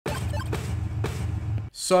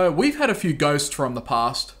So we've had a few ghosts from the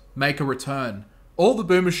past make a return. All the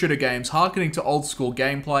boomer shooter games harkening to old school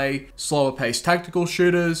gameplay, slower paced tactical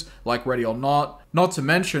shooters like Ready or Not to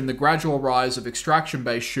mention the gradual rise of extraction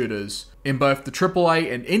based shooters. In both the AAA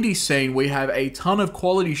and indie scene, we have a ton of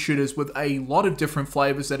quality shooters with a lot of different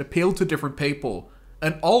flavors that appeal to different people.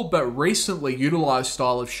 An old but recently utilized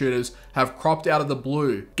style of shooters have cropped out of the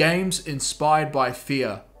blue, games inspired by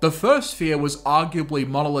Fear. The first Fear was arguably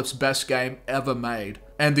Monolith's best game ever made,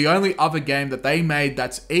 and the only other game that they made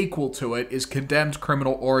that's equal to it is Condemned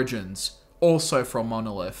Criminal Origins, also from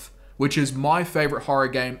Monolith, which is my favorite horror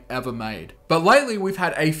game ever made. But lately we've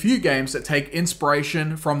had a few games that take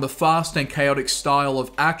inspiration from the fast and chaotic style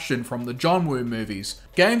of action from the John Woo movies.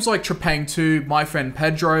 Games like Trepang 2, My Friend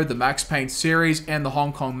Pedro, the Max Payne series, and the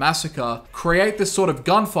Hong Kong Massacre create this sort of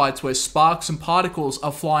gunfights where sparks and particles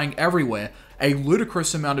are flying everywhere. A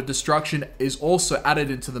ludicrous amount of destruction is also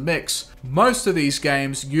added into the mix. Most of these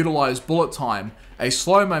games utilize bullet time, a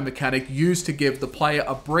slow-mo mechanic used to give the player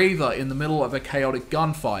a breather in the middle of a chaotic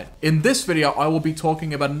gunfight. In this video, I will be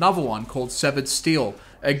talking about another one called Severed Steel,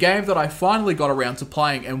 a game that I finally got around to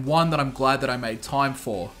playing and one that I'm glad that I made time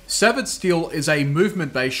for. Severed Steel is a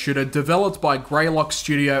movement-based shooter developed by Greylock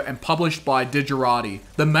Studio and published by Digerati.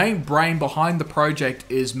 The main brain behind the project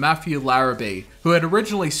is Matthew Larrabee, who had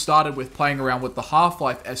originally started with playing around with the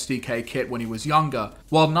Half-Life SDK kit when he was younger.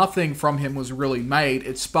 While nothing from him was really made,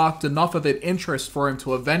 it sparked enough of an interest for him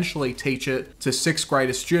to eventually teach it to 6th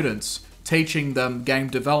grader students, teaching them game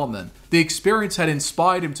development. The experience had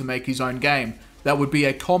inspired him to make his own game that would be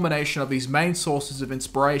a culmination of his main sources of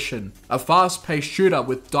inspiration, a fast-paced shooter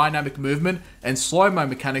with dynamic movement and slow-mo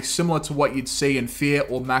mechanics similar to what you'd see in Fear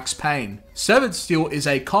or Max Payne. Severed Steel is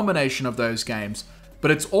a combination of those games, but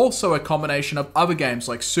it's also a combination of other games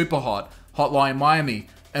like Superhot, Hotline Miami,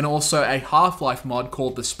 and also a Half-Life mod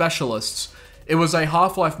called The Specialists. It was a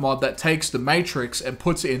Half-Life mod that takes the Matrix and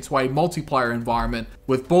puts it into a multiplayer environment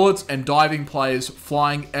with bullets and diving players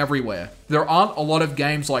flying everywhere. There aren't a lot of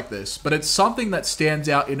games like this, but it's something that stands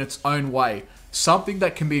out in its own way. Something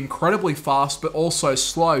that can be incredibly fast but also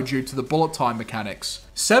slow due to the bullet time mechanics.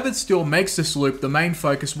 Severed Steel makes this loop the main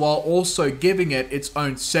focus while also giving it its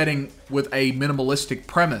own setting with a minimalistic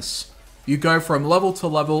premise. You go from level to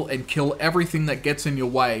level and kill everything that gets in your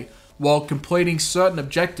way while completing certain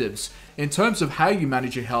objectives. In terms of how you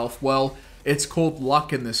manage your health, well, it's called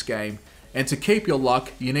luck in this game. And to keep your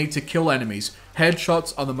luck, you need to kill enemies.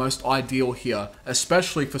 Headshots are the most ideal here,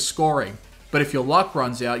 especially for scoring. But if your luck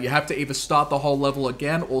runs out, you have to either start the whole level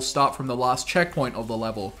again or start from the last checkpoint of the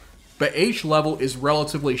level. But each level is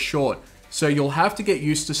relatively short, so you'll have to get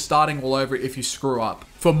used to starting all over if you screw up.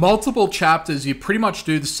 For multiple chapters, you pretty much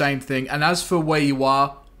do the same thing, and as for where you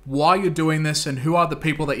are, why you're doing this, and who are the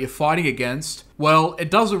people that you're fighting against, well, it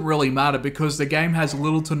doesn't really matter because the game has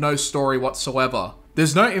little to no story whatsoever.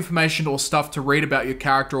 There's no information or stuff to read about your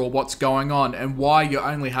character or what's going on and why you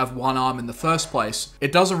only have one arm in the first place.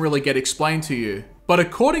 It doesn't really get explained to you. But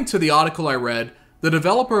according to the article I read, the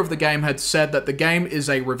developer of the game had said that the game is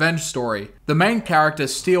a revenge story. The main character,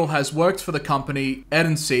 Steele, has worked for the company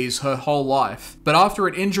Edensees her whole life, but after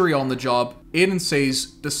an injury on the job,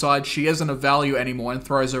 Edensees decides she isn't of value anymore and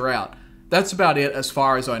throws her out. That's about it as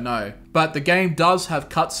far as I know. But the game does have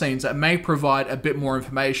cutscenes that may provide a bit more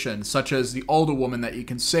information, such as the older woman that you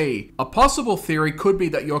can see. A possible theory could be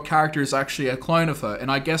that your character is actually a clone of her,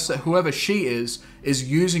 and I guess that whoever she is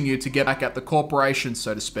using you to get back at the corporation,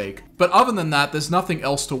 so to speak. But other than that, there's nothing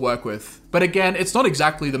else to work with. But again, it's not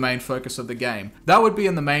exactly the main focus of the game. That would be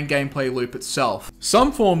in the main gameplay loop itself.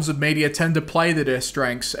 Some forms of media tend to play to their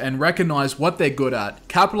strengths and recognize what they're good at,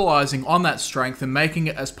 capitalizing on that strength and making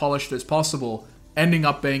it as polished as possible, ending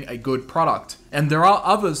up being a good product. And there are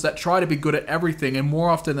others that try to be good at everything and more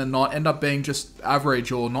often than not end up being just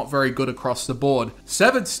average or not very good across the board.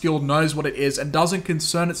 Severed Steel knows what it is and doesn't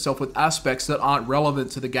concern itself with aspects that aren't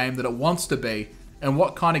relevant to the game that it wants to be. And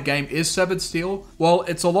what kind of game is Severed Steel? Well,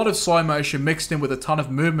 it's a lot of slow motion mixed in with a ton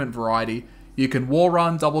of movement variety. You can wall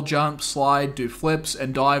run, double jump, slide, do flips,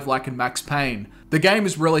 and dive like in Max Payne. The game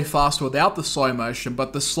is really fast without the slow motion,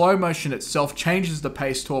 but the slow motion itself changes the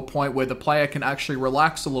pace to a point where the player can actually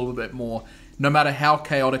relax a little bit more, no matter how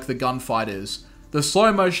chaotic the gunfight is. The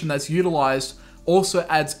slow motion that's utilized also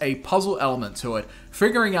adds a puzzle element to it,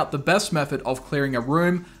 figuring out the best method of clearing a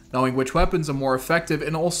room, knowing which weapons are more effective,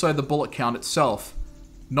 and also the bullet count itself.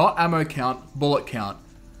 Not ammo count, bullet count.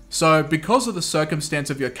 So, because of the circumstance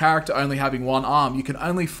of your character only having one arm, you can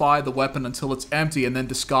only fire the weapon until it's empty and then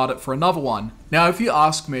discard it for another one. Now, if you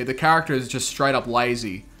ask me, the character is just straight up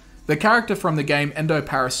lazy. The character from the game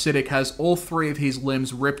Endoparasitic has all three of his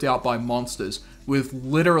limbs ripped out by monsters, with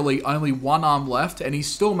literally only one arm left, and he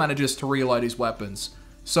still manages to reload his weapons.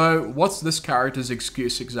 So what's this character's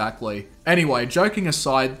excuse exactly? Anyway, joking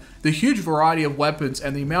aside, the huge variety of weapons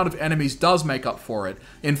and the amount of enemies does make up for it.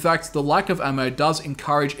 In fact, the lack of ammo does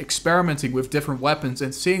encourage experimenting with different weapons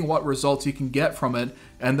and seeing what results you can get from it,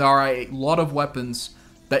 and there are a lot of weapons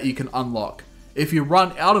that you can unlock. If you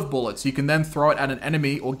run out of bullets, you can then throw it at an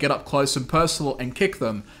enemy or get up close and personal and kick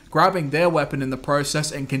them, grabbing their weapon in the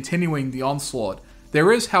process and continuing the onslaught.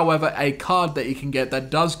 There is, however, a card that you can get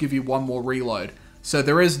that does give you one more reload. So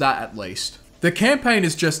there is that at least. The campaign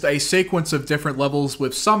is just a sequence of different levels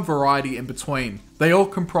with some variety in between. They all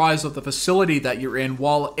comprise of the facility that you're in,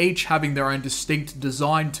 while each having their own distinct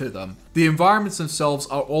design to them. The environments themselves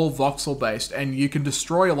are all voxel based, and you can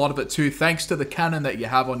destroy a lot of it too thanks to the cannon that you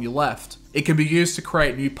have on your left. It can be used to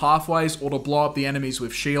create new pathways or to blow up the enemies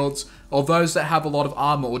with shields, or those that have a lot of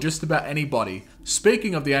armor, or just about anybody.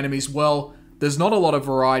 Speaking of the enemies, well, there's not a lot of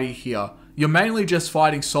variety here. You're mainly just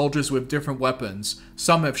fighting soldiers with different weapons.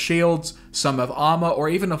 Some have shields, some have armor, or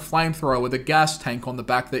even a flamethrower with a gas tank on the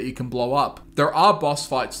back that you can blow up. There are boss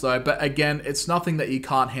fights though, but again, it's nothing that you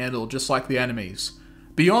can't handle, just like the enemies.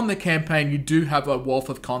 Beyond the campaign, you do have a wealth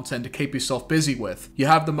of content to keep yourself busy with. You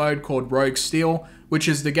have the mode called Rogue Steel, which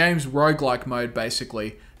is the game's roguelike mode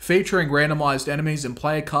basically, featuring randomized enemies and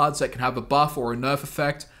player cards that can have a buff or a nerf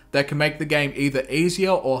effect that can make the game either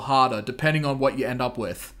easier or harder depending on what you end up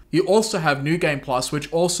with. You also have New Game Plus,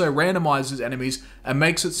 which also randomizes enemies and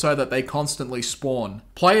makes it so that they constantly spawn.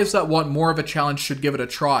 Players that want more of a challenge should give it a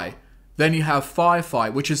try. Then you have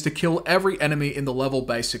Firefight, which is to kill every enemy in the level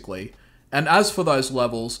basically. And as for those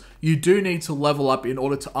levels, you do need to level up in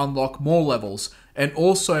order to unlock more levels, and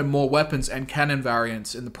also more weapons and cannon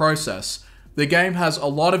variants in the process. The game has a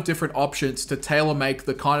lot of different options to tailor make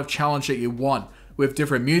the kind of challenge that you want, with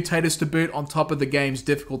different mutators to boot on top of the game's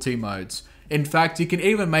difficulty modes. In fact, you can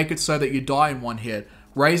even make it so that you die in one hit,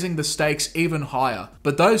 raising the stakes even higher.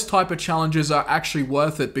 But those type of challenges are actually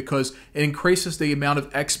worth it because it increases the amount of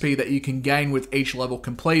XP that you can gain with each level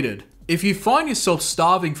completed. If you find yourself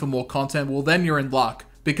starving for more content, well then you're in luck,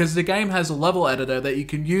 because the game has a level editor that you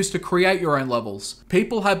can use to create your own levels.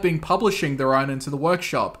 People have been publishing their own into the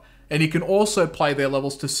workshop, and you can also play their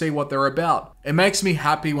levels to see what they're about. It makes me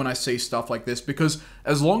happy when I see stuff like this, because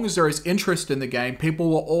as long as there is interest in the game, people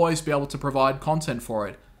will always be able to provide content for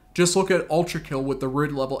it. Just look at Ultra Kill with the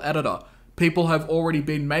root level editor. People have already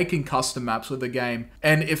been making custom maps with the game,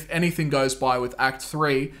 and if anything goes by with Act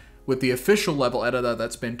 3, with the official level editor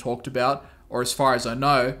that's been talked about, or as far as I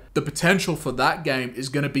know, the potential for that game is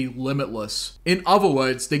going to be limitless. In other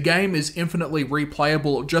words, the game is infinitely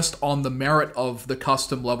replayable just on the merit of the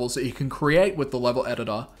custom levels that you can create with the level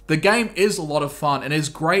editor. The game is a lot of fun and is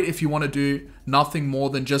great if you want to do nothing more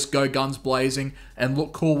than just go guns blazing and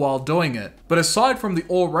look cool while doing it. But aside from the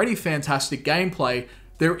already fantastic gameplay,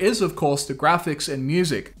 there is of course the graphics and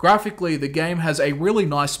music. Graphically, the game has a really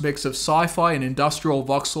nice mix of sci-fi and industrial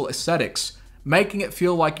voxel aesthetics, making it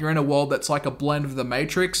feel like you're in a world that's like a blend of The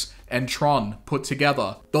Matrix and Tron put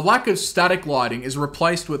together. The lack of static lighting is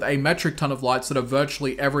replaced with a metric ton of lights that are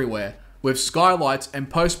virtually everywhere, with skylights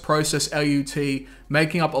and post-process LUT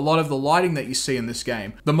making up a lot of the lighting that you see in this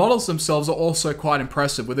game. The models themselves are also quite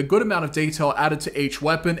impressive, with a good amount of detail added to each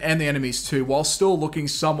weapon and the enemies too, while still looking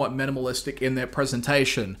somewhat minimalistic in their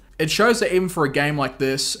presentation. It shows that even for a game like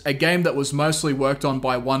this, a game that was mostly worked on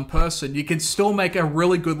by one person, you can still make a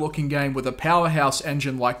really good looking game with a powerhouse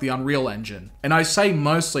engine like the Unreal Engine. And I say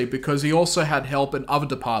mostly because he also had help in other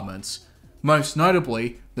departments, most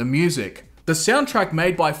notably the music. The soundtrack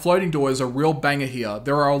made by Floating Door is a real banger here.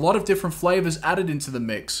 There are a lot of different flavors added into the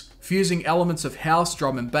mix, fusing elements of house,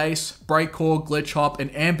 drum and bass, breakcore, glitch hop,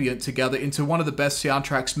 and ambient together into one of the best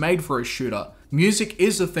soundtracks made for a shooter. Music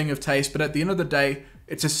is a thing of taste, but at the end of the day,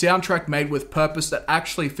 it's a soundtrack made with purpose that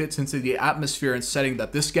actually fits into the atmosphere and setting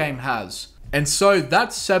that this game has. And so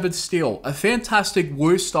that's Severed Steel, a fantastic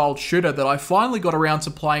Woo-styled shooter that I finally got around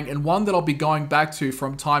to playing, and one that I'll be going back to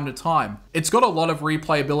from time to time. It's got a lot of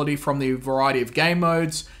replayability from the variety of game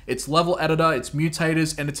modes, its level editor, its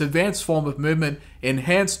mutators, and its advanced form of movement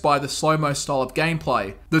enhanced by the slow-mo style of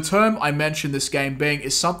gameplay. The term I mentioned this game being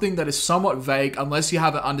is something that is somewhat vague unless you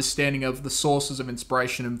have an understanding of the sources of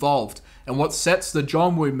inspiration involved, and what sets the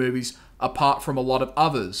John Woo movies apart from a lot of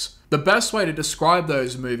others. The best way to describe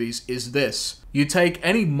those movies is this. You take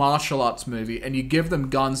any martial arts movie and you give them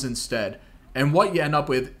guns instead, and what you end up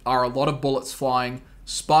with are a lot of bullets flying,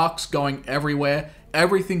 sparks going everywhere,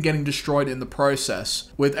 everything getting destroyed in the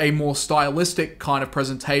process, with a more stylistic kind of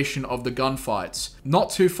presentation of the gunfights.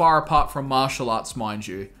 Not too far apart from martial arts, mind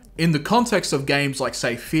you. In the context of games like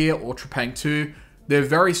say Fear or Trepang 2, They're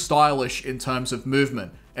very stylish in terms of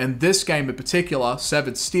movement, and this game in particular,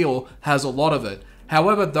 Severed Steel, has a lot of it.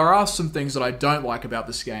 However, there are some things that I don't like about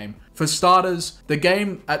this game. For starters, the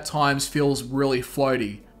game at times feels really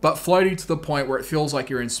floaty, but floaty to the point where it feels like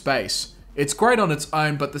you're in space. It's great on its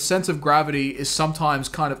own, but the sense of gravity is sometimes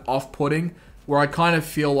kind of off-putting, where I kind of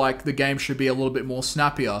feel like the game should be a little bit more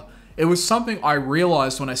snappier. It was something I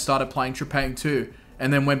realized when I started playing Trepang 2,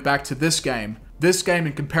 and then went back to this game. This game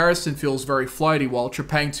in comparison feels very floaty, while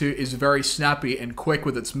Trepang 2 is very snappy and quick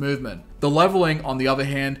with its movement. The leveling, on the other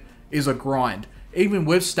hand, is a grind, even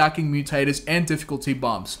with stacking mutators and difficulty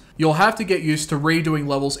bumps. You'll have to get used to redoing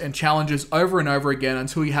levels and challenges over and over again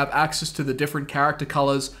until you have access to the different character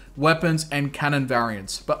colors, weapons, and cannon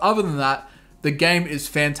variants. But other than that, the game is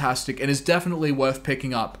fantastic and is definitely worth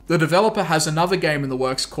picking up. The developer has another game in the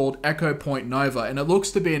works called Echo Point Nova, and it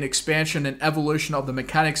looks to be an expansion and evolution of the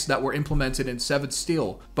mechanics that were implemented in Severed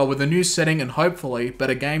Steel, but with a new setting and hopefully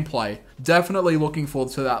better gameplay. Definitely looking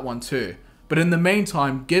forward to that one too. But in the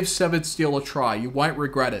meantime, give Severed Steel a try, you won't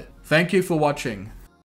regret it. Thank you for watching.